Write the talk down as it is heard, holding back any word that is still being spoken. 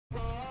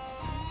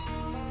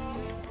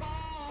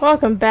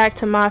Welcome back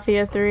to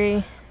Mafia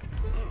 3.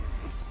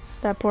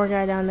 That poor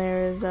guy down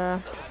there is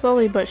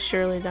slowly but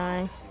surely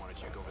dying.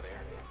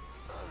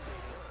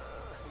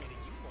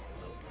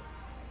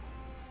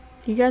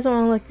 You guys don't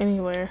want to look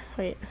anywhere.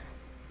 Wait,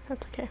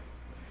 that's okay.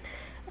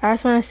 I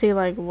just want to see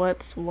like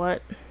what's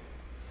what.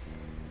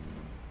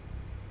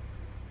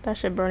 That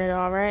should burn it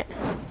all, right?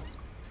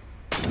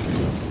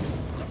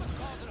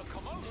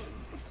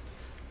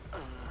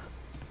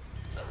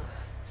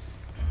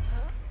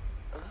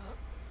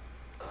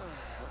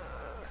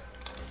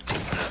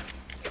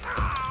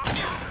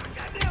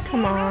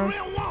 Come on.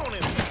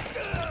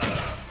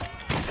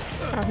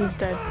 Oh, he's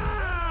dead.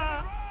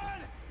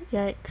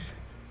 Yikes.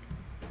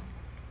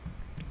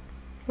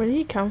 Where did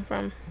he come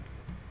from?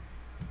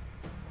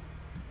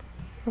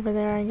 Over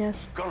there, I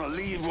guess. Gonna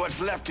leave what's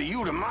left of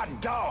you to my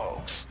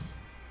dogs.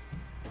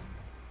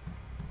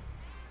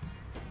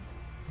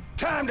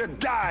 Time to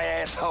die,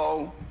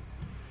 asshole.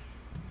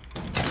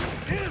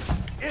 This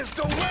is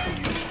the way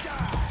you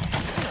die.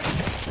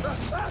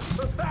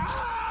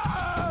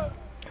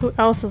 Who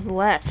else is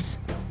left?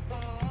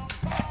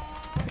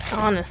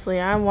 Honestly,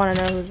 I want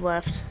to know who's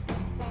left.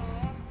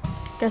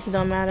 Guess it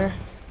don't matter.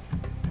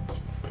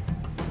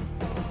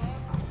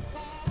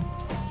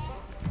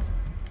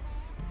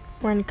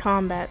 We're in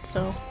combat,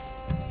 so.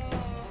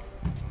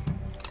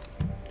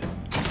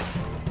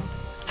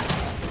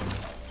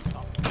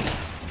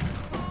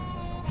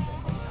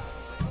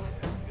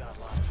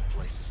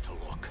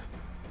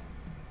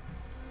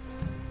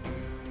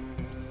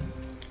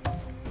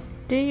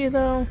 Do you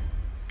though?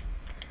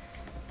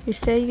 You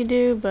say you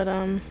do, but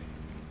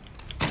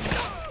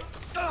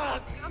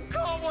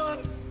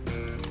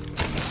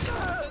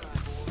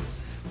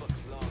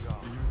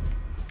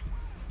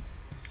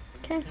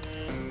okay.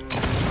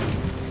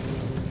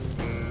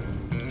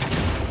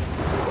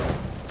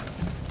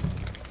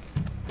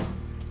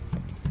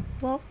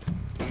 Well,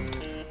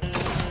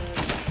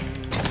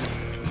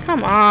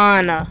 come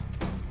on.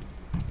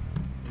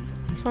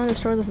 Just want to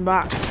destroy this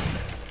box.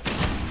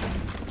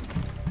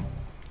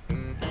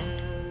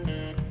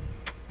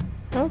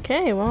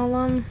 Okay,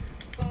 well,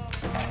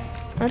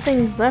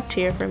 nothing's left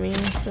here for me,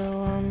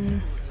 so,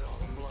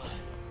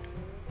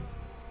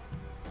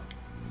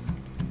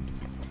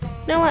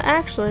 you know what,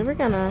 actually, we're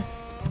gonna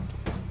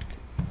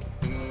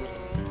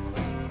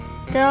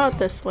go out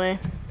this way.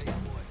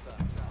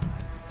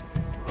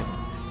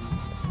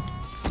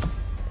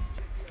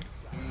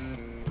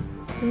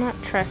 I'm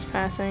not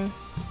trespassing.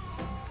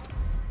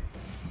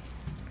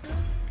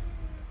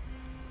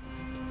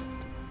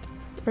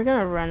 We're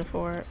gonna run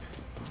for it.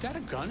 Is that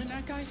a gun in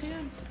that guy's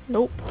hand?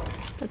 Nope,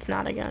 it's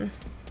not a gun.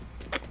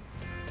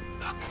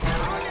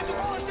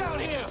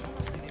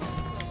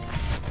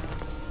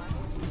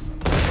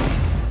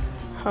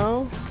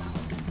 Ho?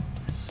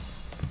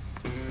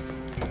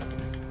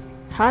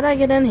 How'd I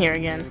get in here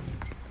again?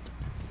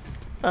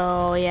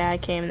 Oh yeah, I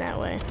came that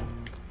way.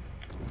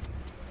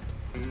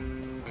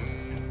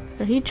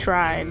 Well, he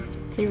tried.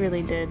 He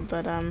really did,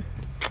 but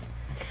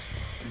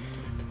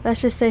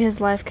let's just say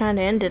his life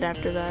kinda ended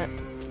after that.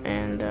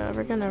 And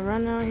we're gonna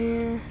run out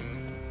here.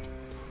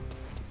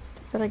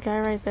 Is that a guy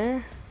right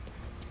there?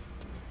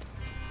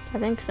 I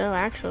think so,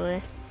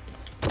 actually.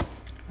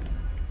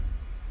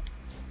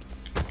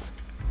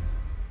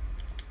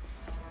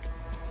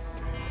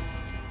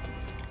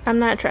 I'm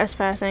not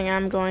trespassing,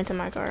 I'm going to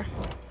my car.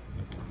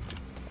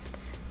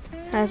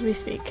 As we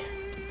speak.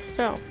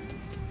 So.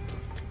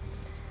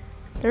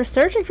 They're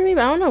searching for me,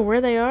 but I don't know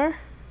where they are.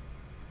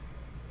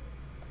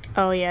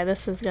 Oh yeah,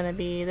 this is gonna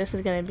be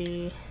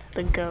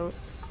the goat.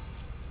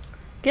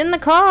 Get in the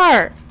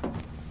car!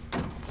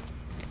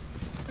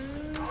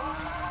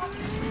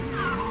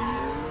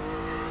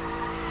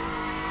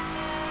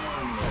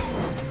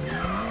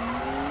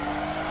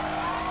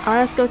 Oh,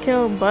 let's go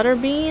kill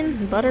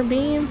Butterbean?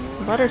 Butterbean?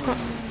 Butter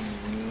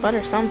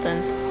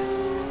something.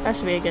 That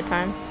should be a good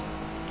time.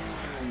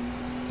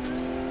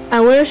 I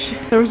wish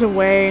there was a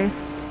way,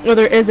 well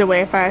there is a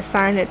way if I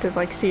assign it to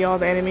like see all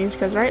the enemies,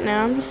 because right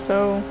now I'm just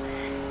so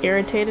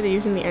irritated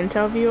using the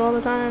intel view all the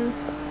time.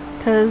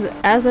 Because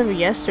as of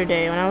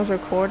yesterday when I was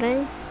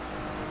recording,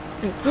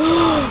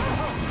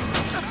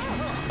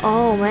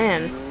 oh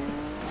man,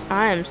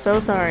 I am so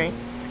sorry.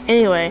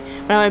 Anyway,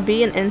 when I would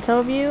be in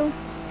intel view,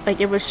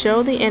 like it would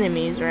show the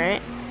enemies, right?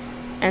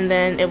 And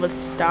then it would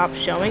stop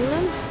showing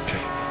them.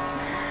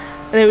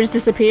 And they would just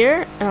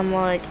disappear. And I'm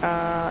like,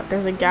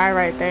 there's a guy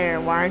right there.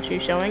 Why aren't you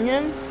showing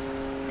him?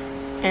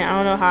 And I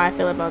don't know how I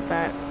feel about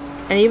that.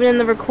 And even in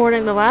the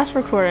recording, the last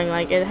recording,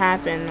 like it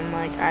happened. I'm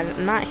like,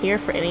 I'm not here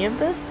for any of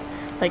this.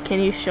 Like,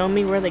 can you show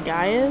me where the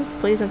guy is,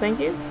 please and thank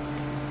you?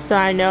 So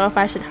I know if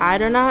I should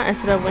hide or not,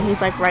 instead of when he's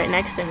like right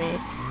next to me.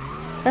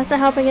 That's not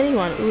helping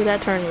anyone. Ooh,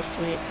 that turn was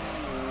sweet.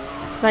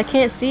 But I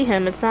can't see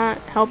him. It's not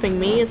helping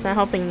me. It's not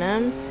helping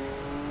them.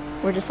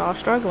 We're just all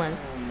struggling.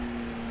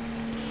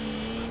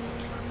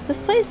 This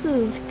place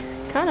is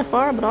kind of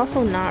far, but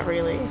also not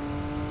really.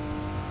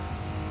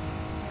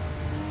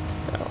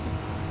 So.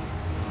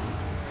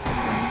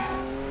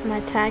 My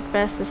tack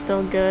vest is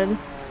still good.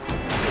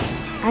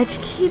 I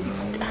just keep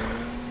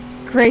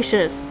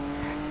gracious.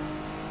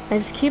 I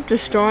just keep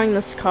destroying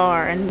this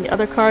car and the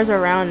other cars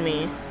around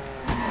me.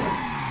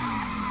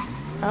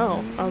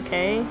 Oh,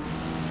 okay.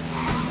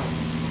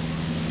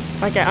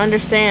 Like, I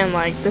understand,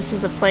 like, this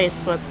is the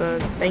place, but the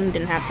thing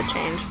didn't have to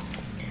change.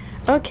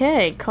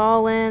 Okay,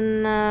 call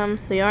in,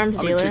 the arms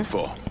I'm in dealer. Tick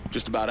 4.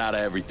 Just about out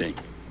of everything.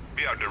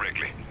 Be out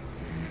directly.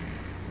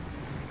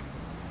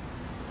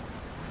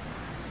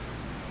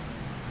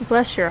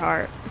 Bless your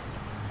heart,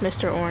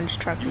 Mr. Orange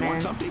Truck You want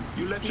Man. something?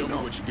 You let me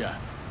know what you got.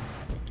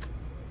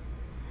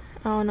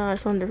 Oh no, I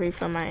just wanted to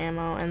refill my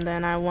ammo, and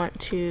then I want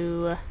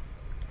to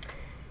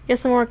get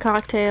some more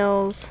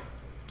cocktails.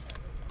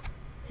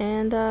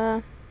 And,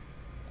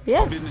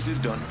 yeah. Business is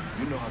done.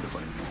 You know how to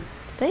find me.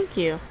 Thank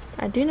you.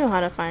 I do know how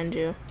to find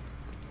you.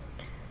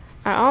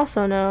 I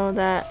also know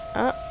that,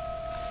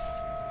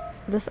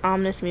 this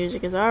ominous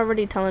music is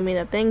already telling me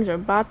that things are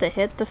about to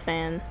hit the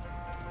fan.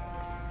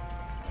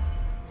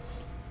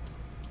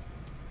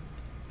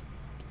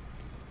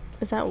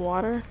 Is that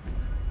water?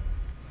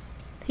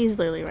 He's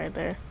literally right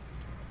there.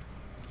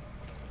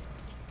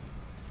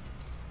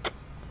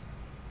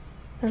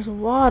 There's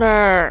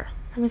water!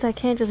 That means I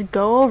can't just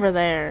go over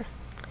there.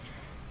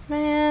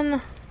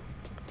 Man.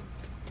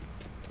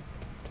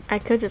 I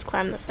could just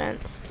climb the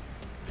fence.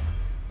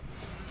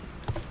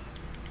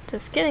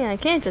 Just kidding, I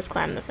can't just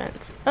climb the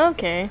fence.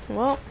 Okay,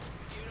 well.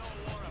 You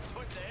don't want to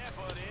put the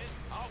effort in.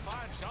 I'll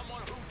find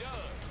someone who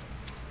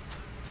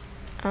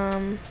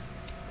does.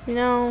 You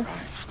know,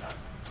 Christ,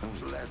 when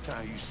was the last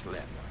time you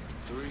slept?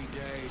 3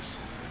 days.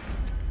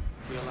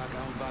 Feel like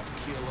I'm about to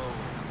kill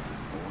over.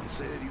 No one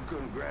said you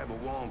couldn't grab a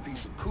warm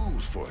piece of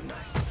coos for a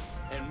night.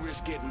 And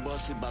risk getting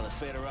busted by the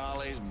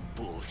federales?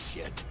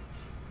 Bullshit.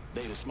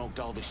 They'd have smoked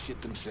all this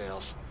shit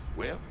themselves.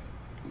 Well,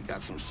 we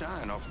got some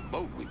shine off the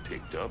boat we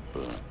picked up.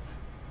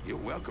 You're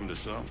welcome to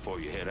some before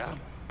you head out.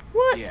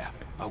 what? Yeah,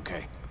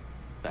 okay.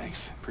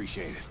 Thanks.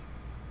 Appreciate it.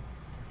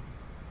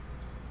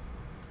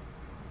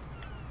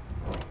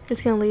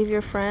 Just gonna leave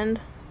your friend?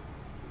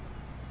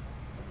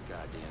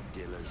 Goddamn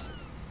dealers.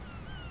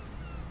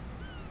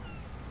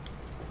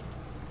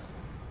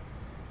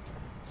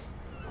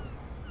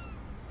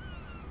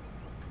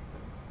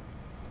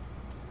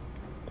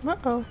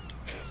 Uh-oh.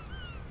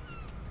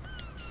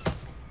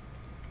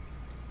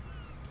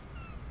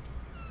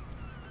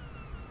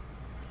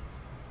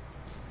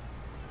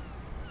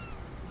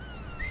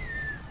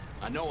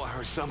 I know I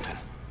heard something.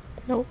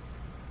 Nope.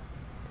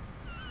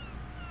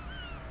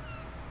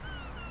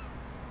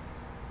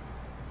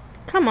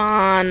 Come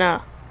on.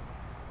 Are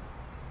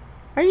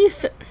you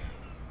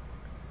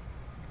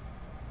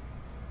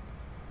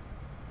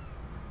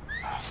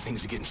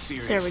Things are getting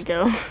serious. There we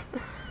go.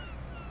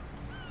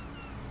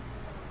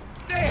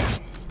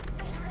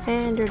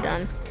 And you're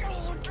done.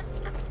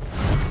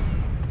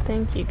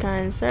 Thank you,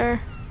 kind sir.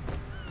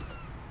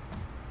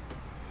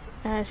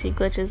 As he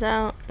glitches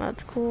out,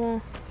 that's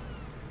cool.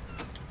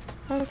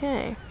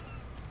 Okay.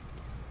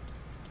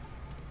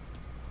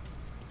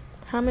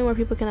 How many more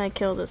people can I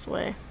kill this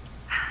way?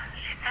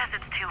 She says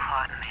it's too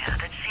hot in here,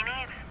 that she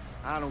needs...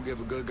 I don't give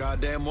a good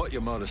goddamn what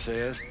your mother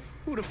says.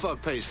 Who the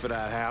fuck pays for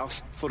that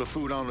house? For the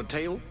food on the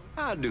table?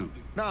 I do.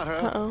 Not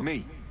her. Uh-oh.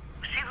 Me.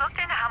 She looked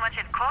into how much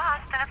it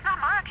cost, and it's not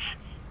much.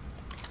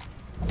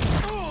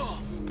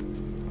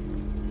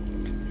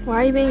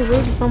 Why are you being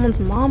rude to someone's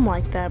mom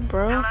like that,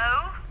 bro?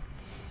 Hello?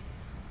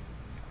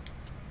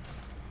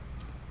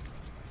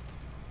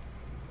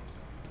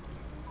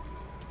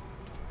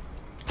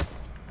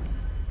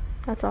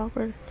 That's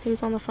awkward. He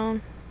was on the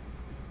phone.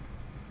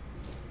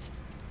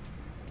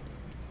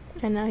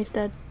 And now he's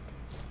dead.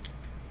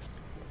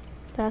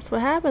 That's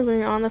what happens when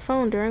you're on the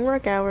phone during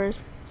work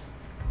hours.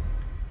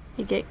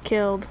 You get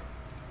killed.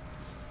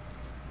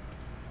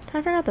 I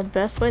figured out the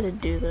best way to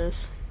do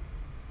this.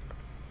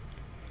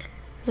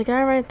 There's a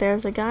guy right there.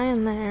 There's a guy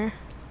in there.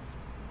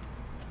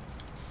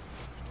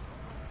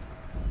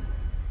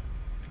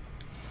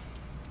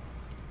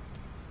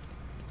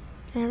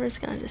 And we're just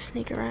gonna just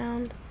sneak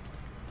around.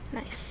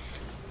 Nice.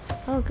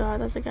 Oh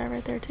god, there's a guy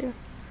right there too.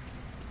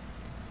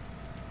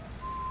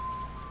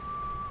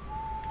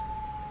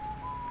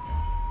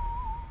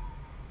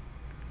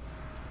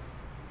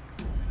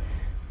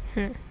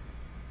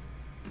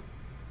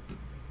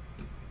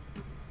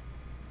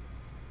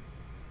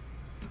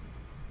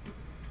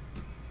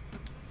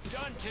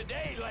 Done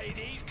today,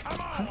 ladies. Come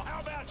on, how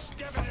about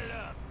stepping it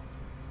up?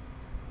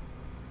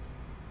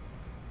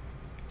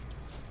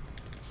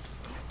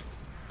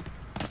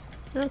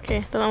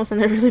 Okay, that almost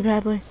ended really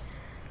badly.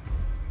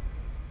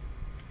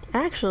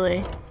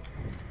 Actually,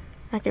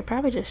 I could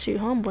probably just shoot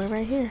homeboy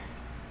right here.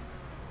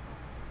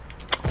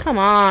 Come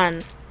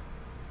on.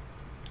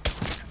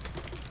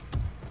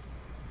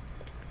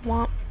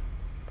 Womp.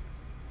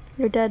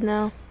 You're dead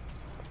now.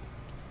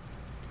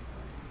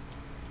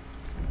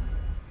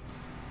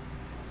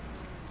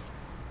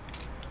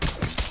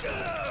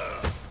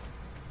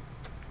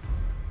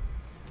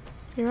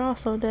 You're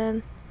also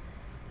dead.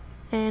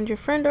 And your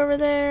friend over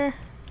there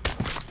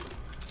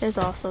is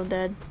also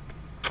dead.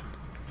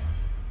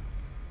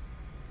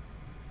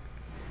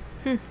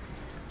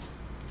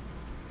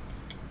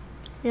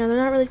 You know, they're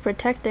not really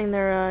protecting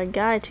their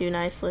guy too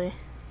nicely.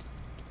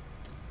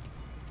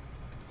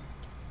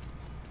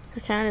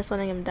 They're kind of just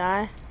letting him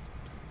die.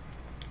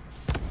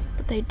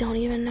 But they don't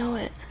even know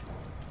it.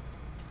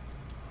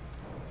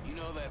 You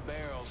know that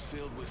barrel's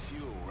filled with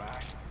fuel,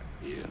 right?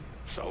 Yeah,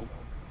 so?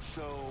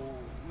 So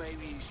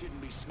maybe you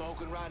shouldn't be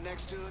smoking right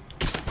next to it?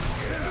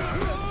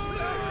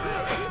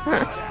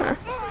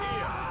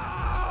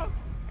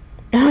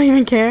 I don't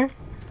even care.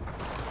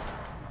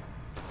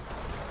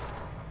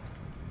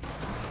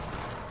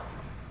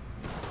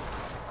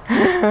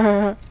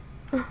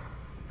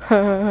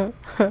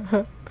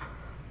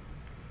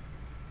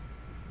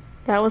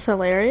 That was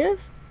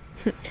hilarious.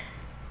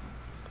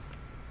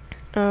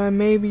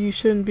 Maybe you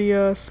shouldn't be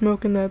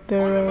smoking that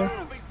there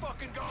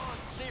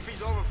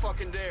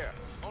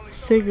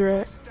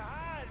cigarette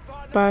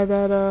by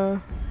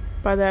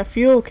that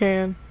fuel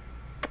can.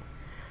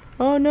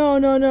 Oh no,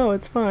 no, no,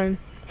 it's fine.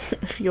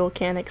 Fuel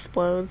can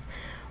explodes.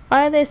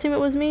 Why did they assume it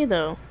was me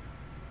though?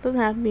 Doesn't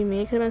have to be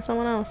me, it could have been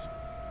someone else.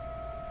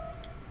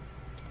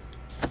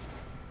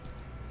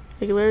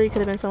 Like, it literally could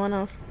have been someone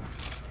else.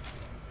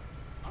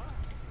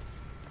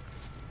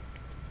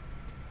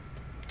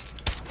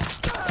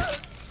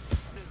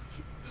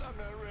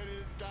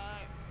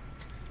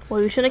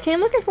 Well, you shouldn't have came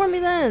looking for me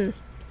then.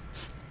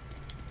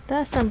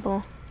 That's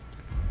simple.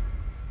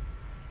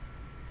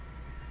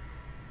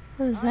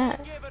 What is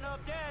that?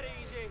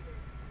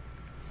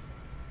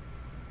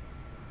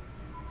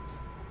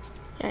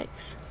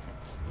 Yikes.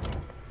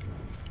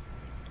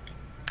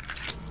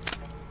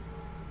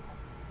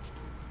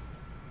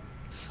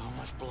 So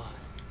much blood.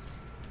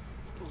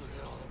 Look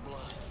at all the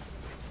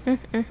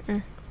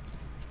blood.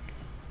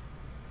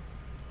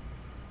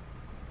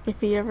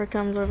 If he ever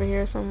comes over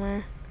here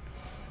somewhere.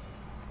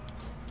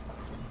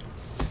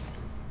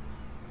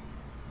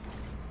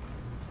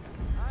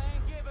 I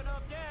ain't giving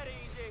up that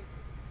easy.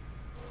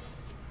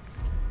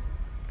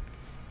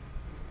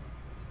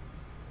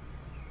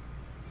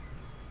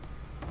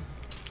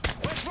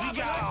 We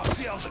got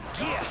ourselves a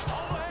gift.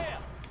 Over here.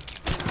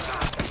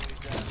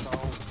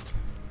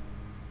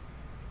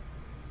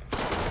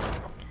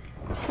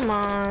 Come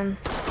on.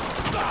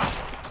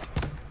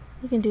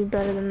 You can do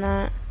better than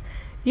that.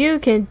 You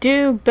can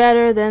do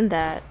better than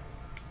that.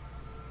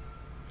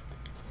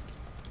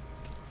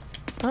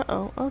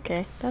 Uh-oh,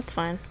 okay, that's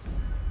fine.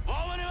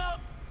 Blowing him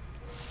up.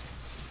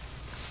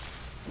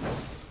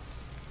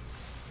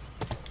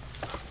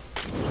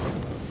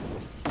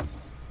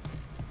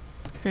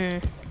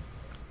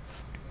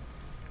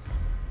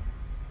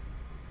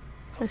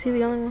 Is he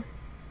the only one?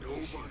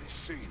 Nobody's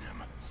seen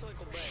him.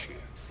 Shit.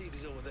 See if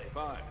he's over there.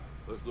 Fine.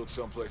 Let's look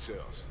someplace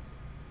else.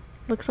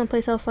 Look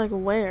someplace else, like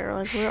where?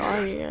 Like, where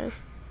are you guys?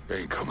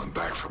 Ain't coming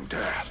back from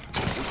Dad.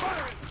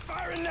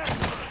 Firing that.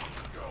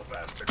 Go,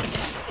 bastard.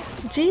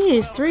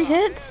 Jeez, 3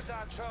 hits?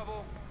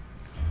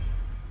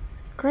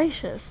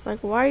 Gracious, like,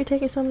 why are you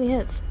taking so many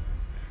hits?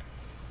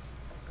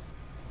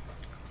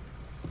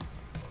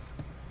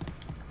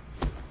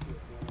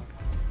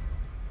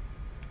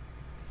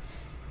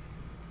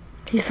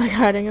 He's like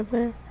hiding up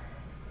there.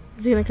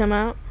 Is he gonna come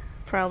out?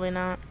 Probably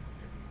not.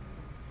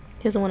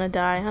 He doesn't want to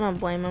die. I don't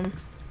blame him.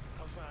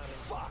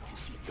 Fuck, is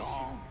he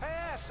gone? Hey,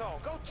 asshole,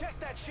 go check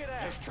that shit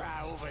out. Let's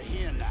try over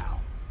here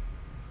now.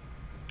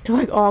 They're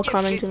like all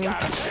coming to me.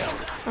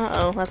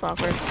 Uh-oh, that's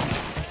awkward.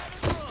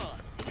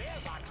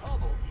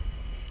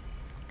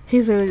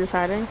 He's literally just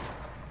hiding.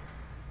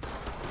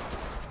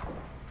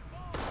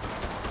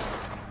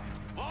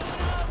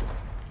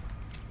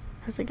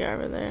 There's a guy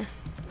over there.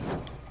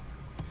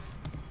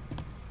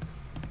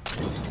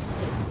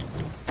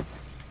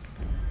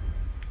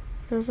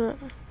 There's a...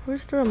 Who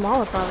just threw a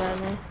Molotov at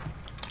me?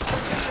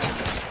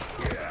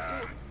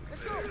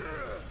 Let's go.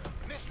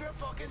 Mr.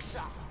 Fucking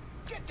South.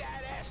 Get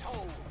that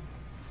asshole.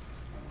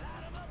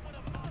 Light him up with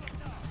a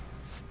Molotov.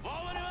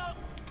 Blowing him up.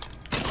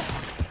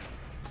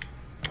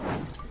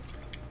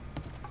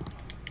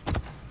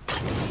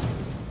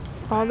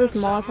 All this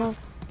Molotov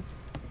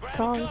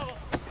talk.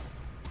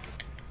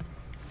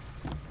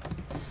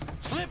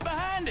 Slip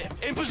behind him.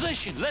 In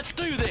position. Let's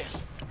do this.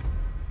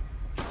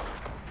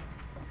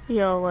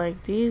 Yo,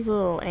 like, these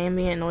little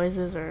ambient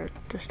noises are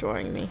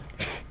destroying me.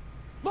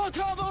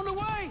 Molotov on the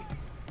way.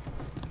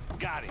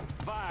 Got him.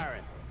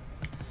 Firing.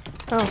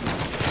 Oh.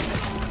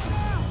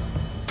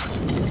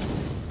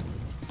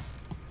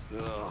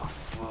 Oh,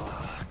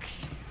 fuck.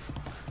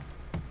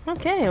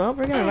 Okay, well,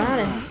 we're gonna ride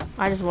it.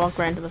 I just walked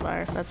right into the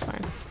fire. That's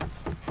fine.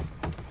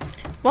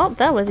 Well,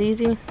 that was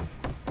easy.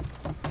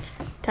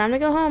 Time to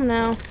go home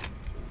now.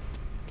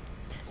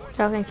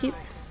 Y'all can keep...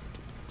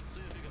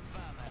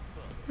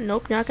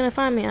 Nope, you're not gonna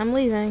find me. I'm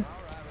leaving.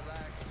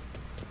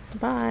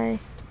 Bye.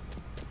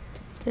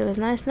 It was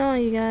nice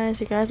knowing you guys.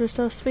 You guys were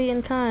so sweet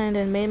and kind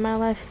and made my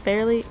life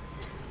fairly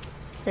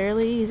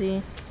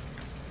easy.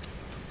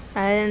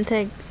 I didn't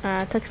take,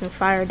 took some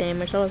fire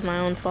damage. That was my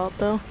own fault,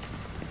 though.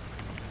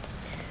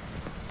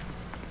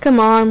 Come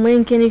on,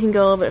 Lincoln, you can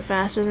go a little bit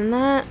faster than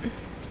that.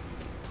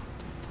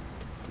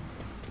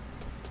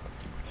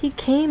 He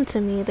came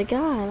to me, the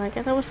guy. Like,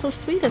 that was so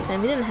sweet of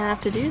him. He didn't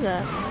have to do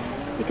that.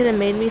 He could have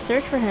made me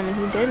search for him, and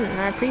he didn't, and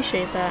I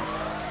appreciate that.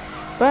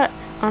 But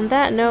on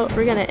that note,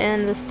 we're gonna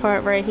end this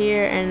part right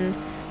here, and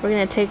we're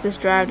gonna take this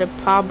drive to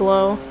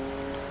Pablo.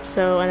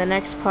 So in the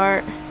next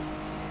part,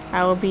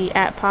 I will be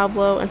at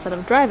Pablo instead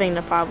of driving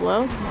to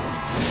Pablo.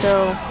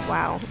 So,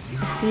 wow.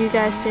 See you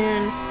guys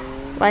soon.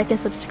 Like and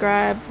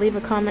subscribe. Leave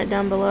a comment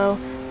down below.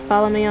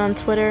 Follow me on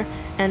Twitter.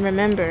 And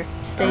remember,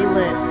 stay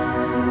lit.